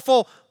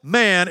powerful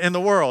man in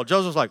the world.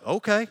 Joseph's like,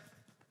 okay,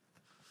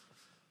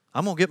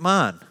 I'm going to get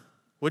mine.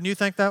 Wouldn't you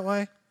think that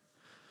way?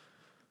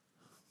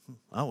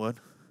 I would.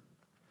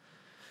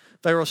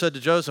 Pharaoh said to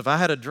Joseph, I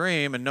had a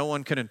dream and no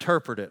one can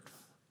interpret it.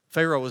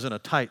 Pharaoh was in a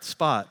tight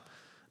spot.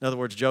 In other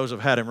words, Joseph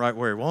had him right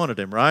where he wanted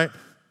him, right?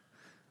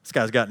 This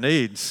guy's got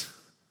needs.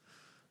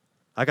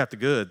 I got the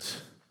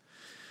goods.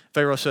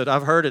 Pharaoh said,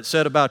 I've heard it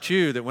said about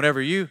you that whenever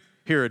you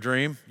hear a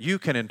dream, you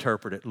can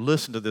interpret it.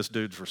 Listen to this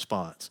dude's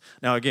response.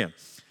 Now again,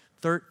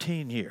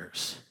 13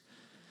 years.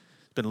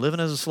 Been living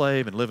as a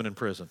slave and living in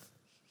prison.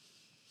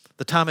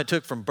 The time it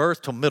took from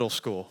birth till middle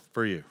school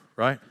for you,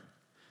 right?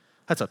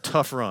 That's a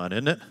tough run,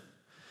 isn't it?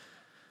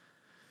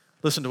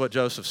 Listen to what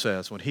Joseph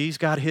says. When he's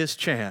got his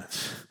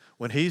chance,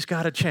 when he's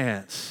got a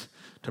chance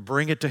to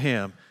bring it to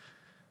him,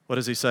 what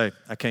does he say?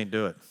 I can't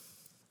do it.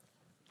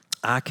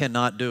 I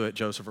cannot do it,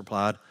 Joseph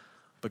replied,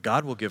 but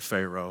God will give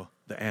Pharaoh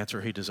the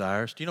answer he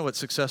desires. Do you know what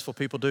successful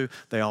people do?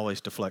 They always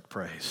deflect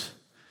praise.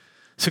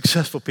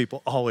 Successful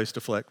people always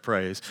deflect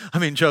praise. I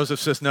mean, Joseph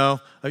says,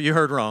 no, you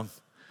heard wrong.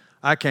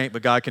 I can't,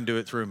 but God can do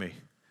it through me.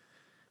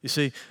 You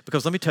see,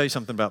 because let me tell you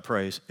something about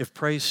praise. If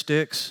praise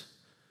sticks,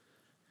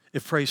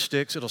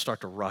 it'll start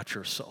to rot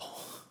your soul.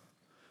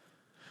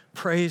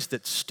 Praise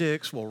that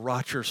sticks will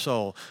rot your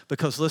soul.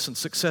 Because listen,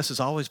 success has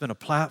always been a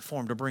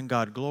platform to bring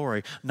God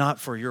glory, not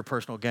for your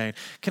personal gain.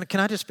 Can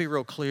I just be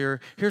real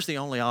clear? Here's the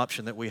only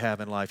option that we have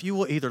in life. You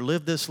will either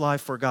live this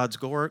life for God's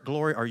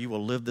glory or you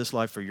will live this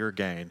life for your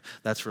gain.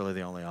 That's really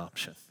the only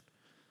option.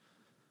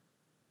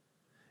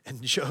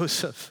 And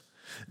Joseph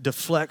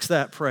deflects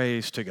that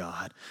praise to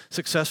God.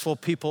 Successful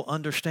people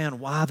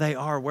understand why they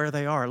are where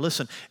they are.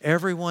 Listen,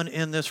 everyone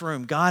in this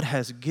room, God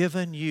has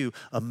given you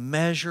a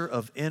measure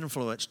of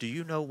influence. Do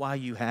you know why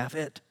you have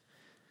it?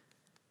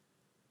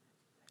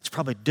 It's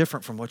probably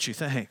different from what you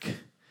think.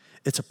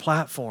 It's a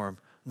platform,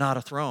 not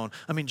a throne.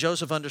 I mean,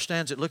 Joseph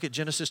understands it. Look at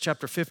Genesis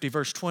chapter 50,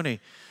 verse 20.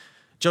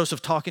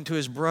 Joseph talking to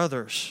his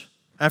brothers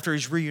after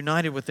he's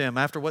reunited with them,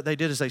 after what they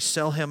did is they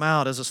sell him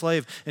out as a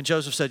slave. And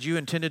Joseph said, you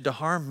intended to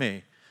harm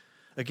me.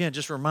 Again,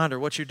 just a reminder,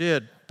 what you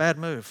did, bad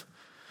move.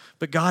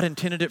 But God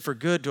intended it for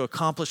good to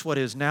accomplish what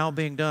is now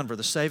being done for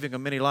the saving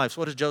of many lives.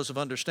 What does Joseph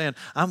understand?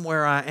 I'm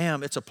where I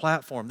am. It's a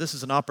platform. This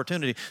is an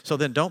opportunity. So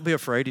then don't be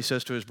afraid, he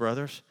says to his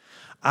brothers.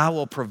 I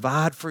will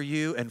provide for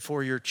you and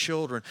for your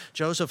children.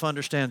 Joseph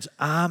understands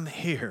I'm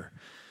here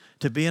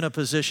to be in a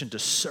position to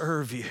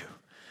serve you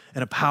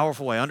in a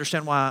powerful way.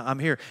 Understand why I'm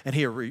here. And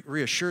he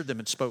reassured them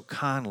and spoke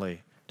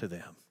kindly to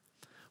them.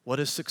 What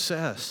is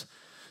success?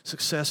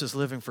 Success is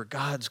living for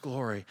God's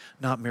glory,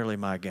 not merely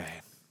my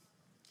gain.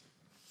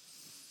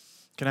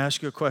 Can I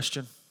ask you a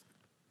question?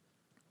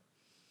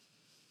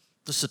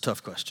 This is a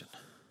tough question.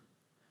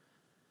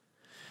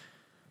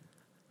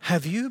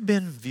 Have you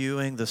been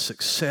viewing the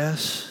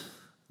success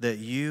that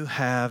you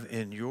have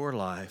in your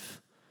life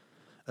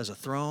as a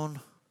throne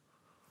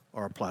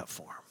or a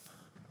platform?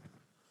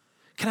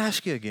 Can I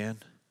ask you again?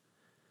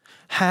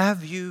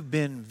 Have you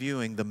been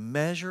viewing the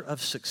measure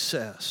of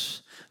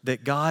success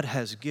that God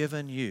has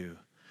given you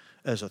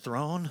as a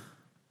throne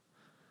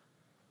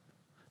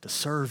to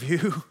serve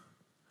you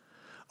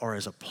or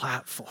as a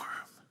platform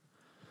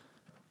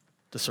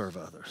to serve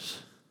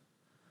others?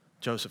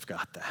 Joseph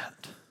got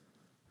that.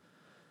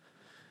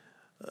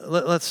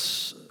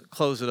 Let's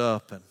close it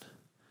up and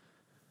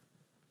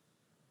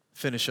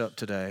finish up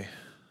today.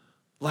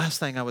 Last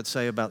thing I would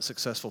say about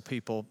successful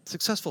people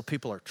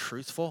are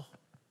truthful.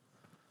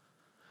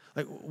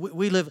 Like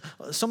we live,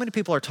 so many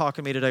people are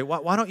talking to me today,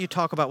 why don't you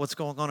talk about what's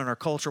going on in our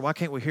culture? Why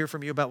can't we hear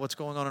from you about what's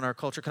going on in our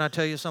culture? Can I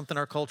tell you something?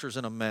 Our culture's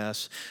in a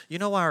mess. You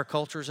know why our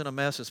culture's in a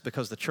mess? It's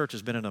because the church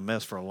has been in a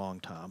mess for a long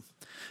time.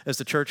 As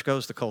the church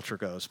goes, the culture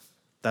goes.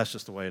 That's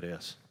just the way it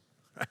is.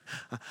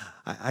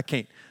 I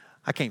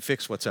can't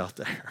fix what's out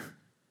there.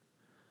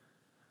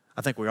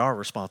 I think we are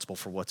responsible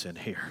for what's in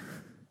here.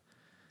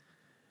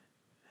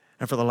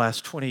 And for the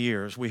last 20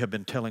 years, we have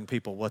been telling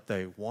people what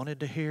they wanted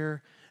to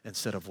hear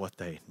instead of what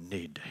they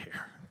need to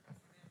hear.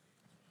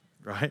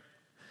 Right? And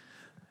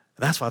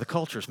that's why the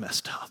culture's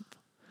messed up.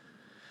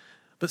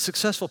 But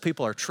successful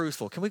people are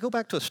truthful. Can we go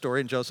back to a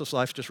story in Joseph's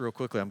life just real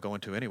quickly? I'm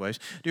going to anyways.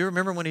 Do you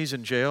remember when he's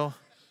in jail?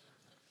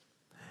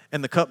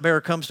 And the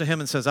cupbearer comes to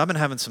him and says, I've been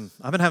having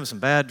some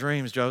bad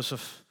dreams,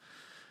 Joseph.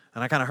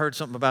 And I kind of heard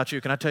something about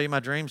you. Can I tell you my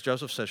dreams?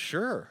 Joseph says,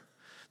 sure.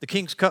 The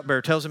king's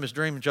cupbearer tells him his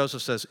dream, and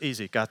Joseph says,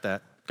 easy, got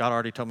that. God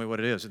already told me what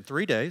it is. In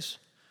 3 days,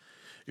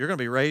 you're going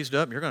to be raised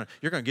up. And you're going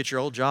to get your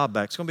old job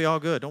back. It's going to be all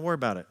good. Don't worry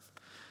about it.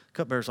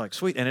 Cupbearer's like,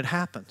 sweet. And it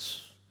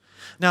happens.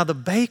 Now, the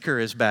baker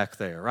is back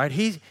there, right?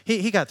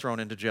 He got thrown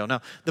into jail.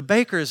 Now, the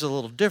baker is a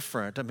little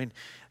different. I mean,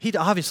 he'd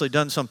obviously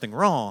done something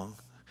wrong.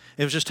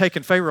 It was just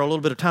taking Pharaoh a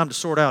little bit of time to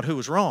sort out who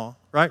was wrong,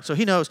 right? So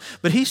he knows.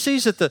 But he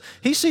sees that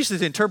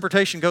the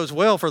interpretation goes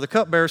well for the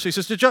cupbearer. So he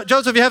says,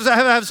 Joseph, you have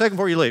a second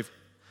before you leave.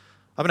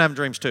 I've been having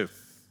dreams too.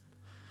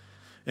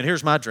 And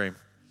here's my dream.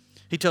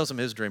 He tells him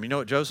his dream. You know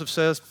what Joseph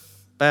says?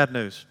 Bad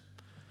news.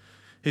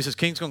 He says,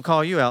 King's going to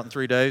call you out in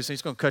 3 days, and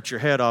he's going to cut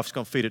your head off. He's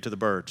going to feed it to the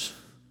birds.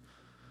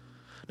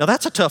 Now,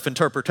 that's a tough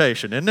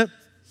interpretation, isn't it?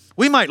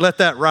 We might let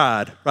that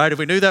ride, right? If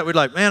we knew that, we'd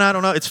like, man, I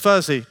don't know. It's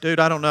fuzzy. Dude,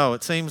 I don't know.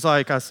 It seems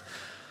like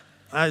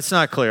it's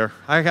not clear.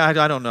 I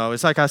don't know.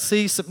 It's like I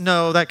see some,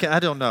 no, I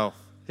don't know.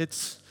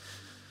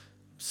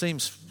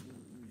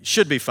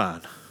 Should be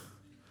fine.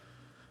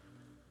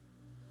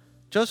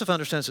 Joseph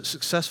understands that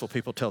successful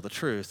people tell the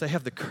truth. They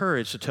have the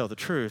courage to tell the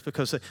truth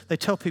because they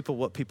tell people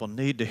what people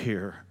need to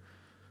hear,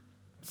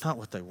 not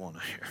what they want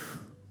to hear.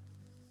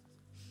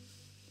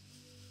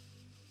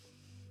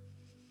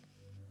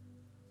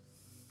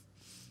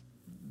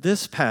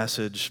 This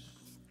passage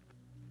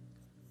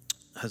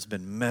has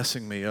been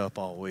messing me up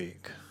all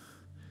week.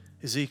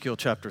 Ezekiel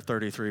chapter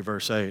 33,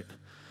 verse 8.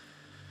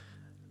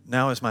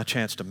 Now is my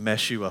chance to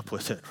mess you up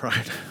with it,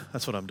 right?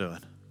 That's what I'm doing.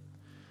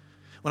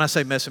 When I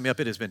say messing me up,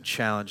 it has been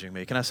challenging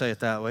me. Can I say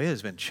it that way? It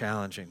has been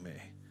challenging me.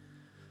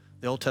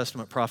 The Old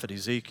Testament prophet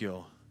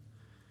Ezekiel,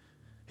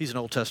 he's an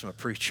Old Testament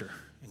preacher,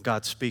 and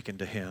God's speaking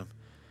to him.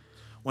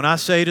 When I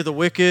say to the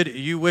wicked,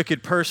 you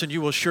wicked person, you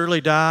will surely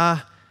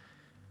die,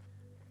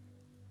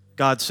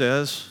 God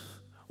says,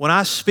 when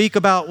I speak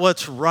about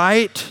what's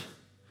right,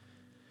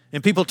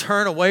 and people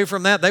turn away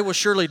from that, they will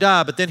surely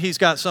die. But then he's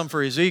got some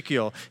for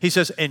Ezekiel. He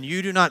says, and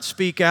you do not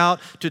speak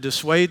out to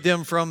dissuade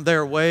them from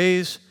their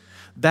ways,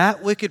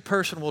 that wicked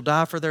person will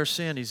die for their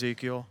sin,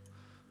 Ezekiel,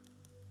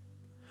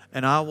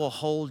 and I will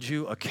hold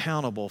you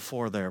accountable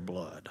for their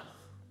blood.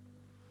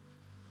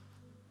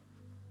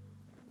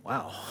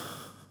 Wow.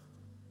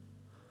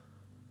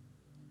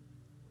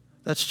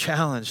 That's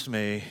challenged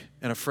me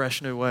in a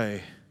fresh new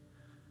way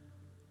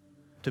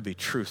to be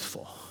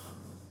truthful,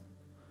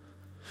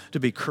 to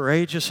be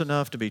courageous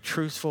enough to be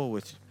truthful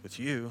with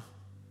you.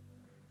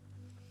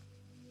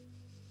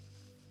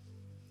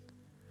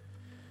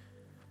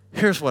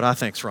 Here's what I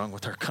think's wrong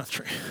with our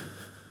country.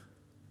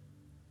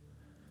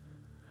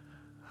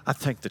 I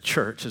think the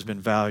church has been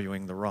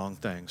valuing the wrong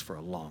things for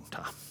a long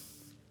time.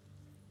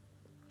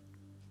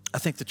 I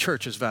think the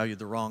church has valued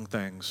the wrong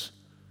things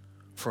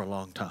for a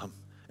long time,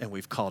 and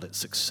we've called it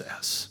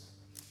success.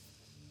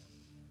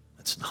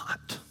 It's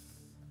not.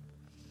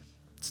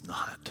 It's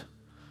not.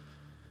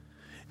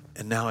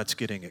 And now it's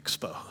getting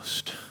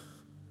exposed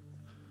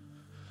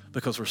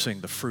because we're seeing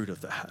the fruit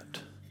of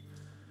that.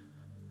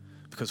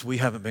 Because we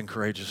haven't been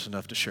courageous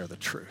enough to share the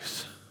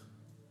truth.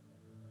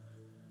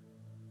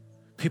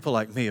 People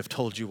like me have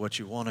told you what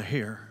you want to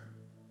hear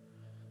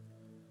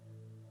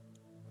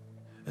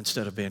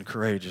instead of being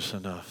courageous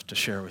enough to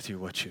share with you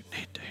what you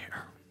need to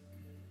hear.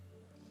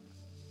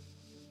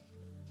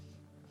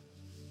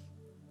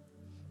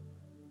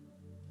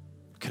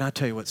 Can I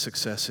tell you what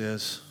success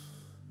is?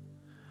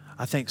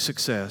 I think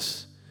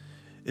success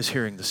is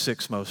hearing the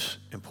 6 most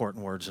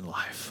important words in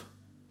life.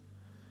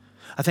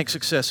 I think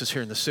success is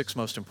hearing the 6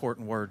 most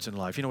important words in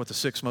life. You know what the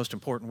 6 most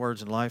important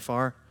words in life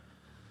are?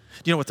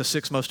 Do you know what the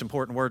 6 most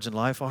important words in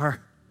life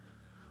are?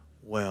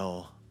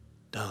 Well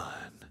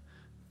done,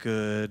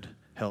 good,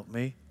 help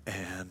me,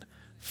 and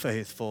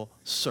faithful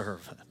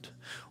servant.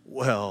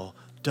 Well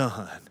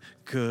done,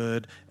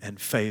 good and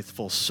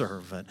faithful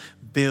servant.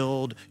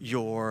 Build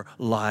your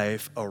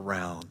life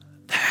around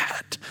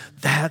that.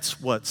 That's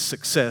what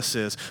success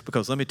is.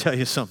 Because let me tell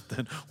you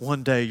something.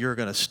 One day you're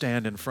going to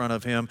stand in front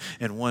of him,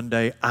 and one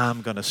day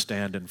I'm going to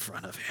stand in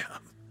front of him.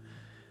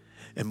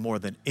 And more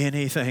than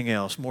anything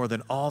else, more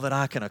than all that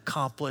I can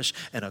accomplish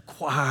and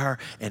acquire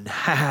and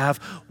have,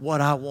 what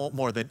I want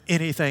more than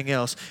anything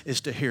else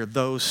is to hear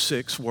those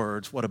 6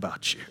 words, what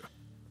about you?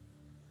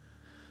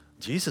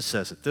 Jesus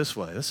says it this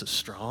way. This is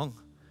strong.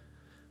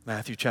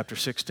 Matthew chapter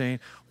 16.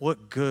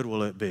 What good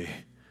will it be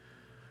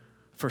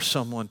for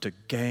someone to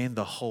gain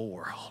the whole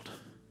world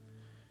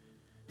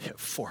yet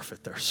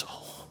forfeit their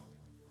soul?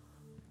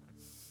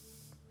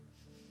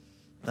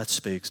 That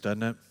speaks,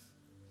 doesn't it?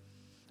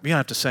 You don't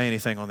have to say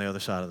anything on the other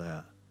side of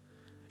that.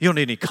 You don't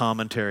need any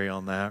commentary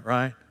on that,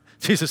 right?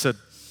 Jesus said,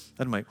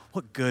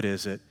 what good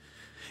is it?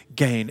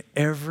 Gain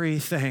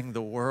everything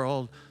the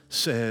world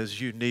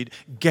says you need.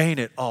 Gain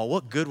it all.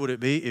 What good would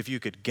it be if you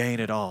could gain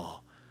it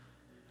all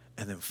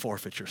and then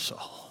forfeit your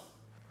soul?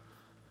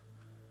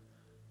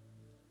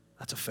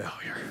 That's a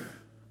failure.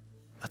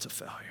 That's a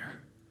failure.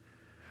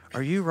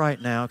 Are you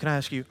right now, can I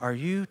ask you, are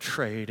you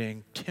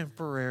trading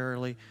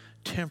temporary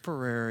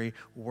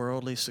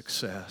worldly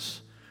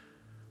success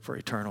for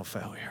eternal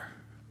failure?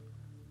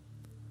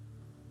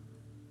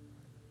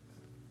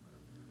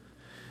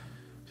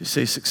 You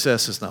see,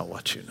 success is not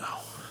what you know.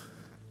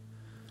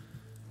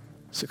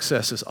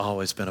 Success has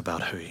always been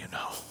about who you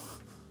know.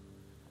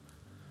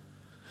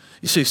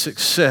 You see,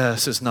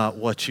 success is not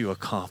what you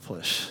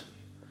accomplish.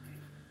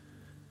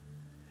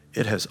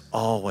 It has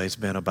always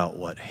been about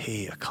what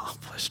He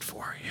accomplished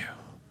for you.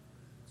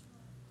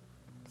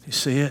 You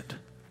see it?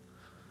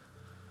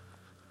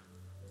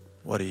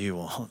 What do you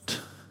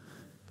want?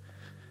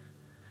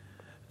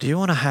 Do you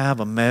want to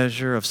have a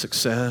measure of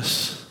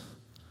success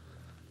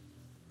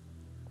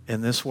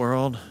in this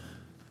world?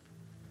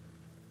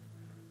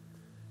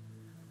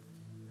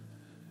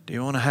 Do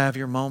you want to have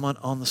your moment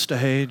on the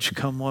stage,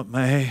 come what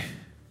may,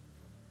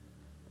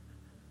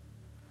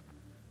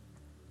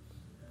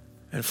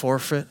 and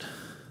forfeit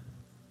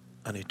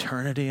an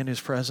eternity in His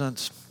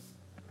presence?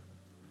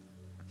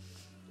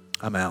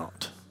 I'm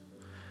out.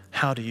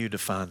 How do you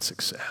define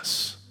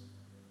success?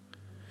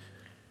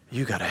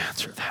 You got to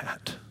answer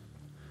that.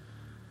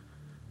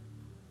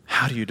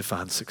 How do you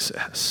define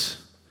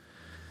success?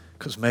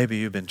 Because maybe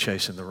you've been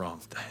chasing the wrong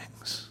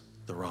things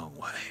the wrong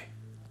way.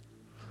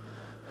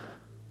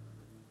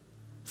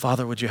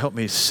 Father, would you help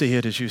me see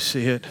it as you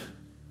see it?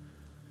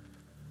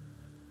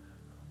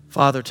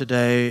 Father,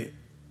 today,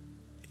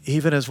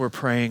 even as we're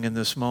praying in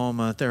this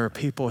moment, there are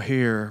people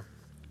here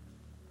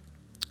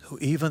who,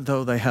 even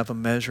though they have a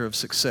measure of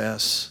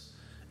success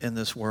in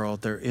this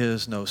world, there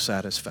is no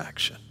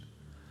satisfaction.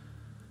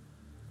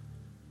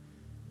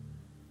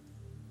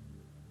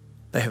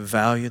 They have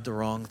valued the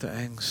wrong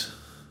things.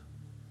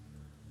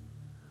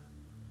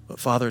 But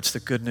Father, it's the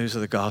good news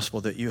of the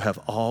gospel that you have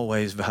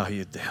always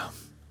valued them,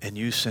 and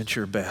you sent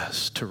your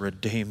best to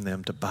redeem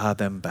them, to buy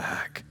them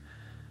back.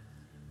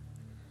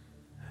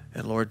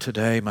 And Lord,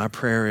 today my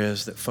prayer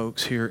is that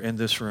folks here in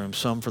this room,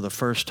 some for the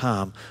first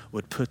time,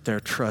 would put their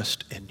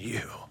trust in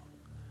you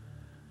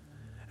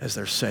as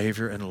their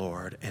Savior and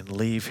Lord and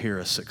leave here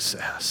a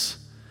success.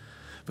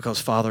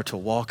 Because, Father, to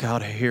walk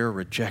out here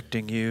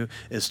rejecting you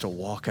is to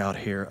walk out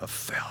here a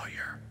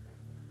failure.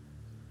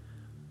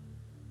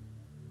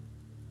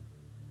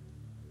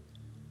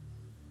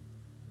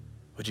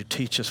 Would you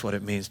teach us what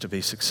it means to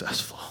be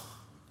successful?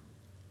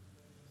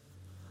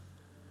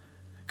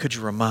 Could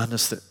you remind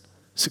us that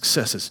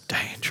success is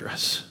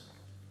dangerous?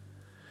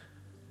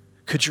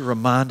 Could you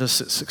remind us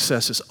that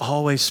success is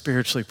always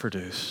spiritually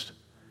produced?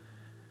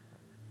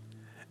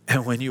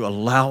 And when you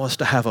allow us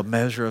to have a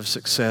measure of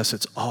success,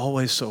 it's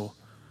always so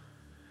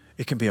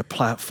it can be a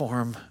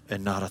platform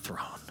and not a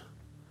throne.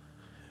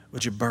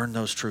 Would you burn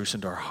those truths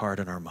into our heart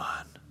and our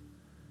mind?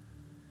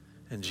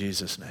 In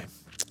Jesus' name,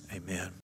 amen.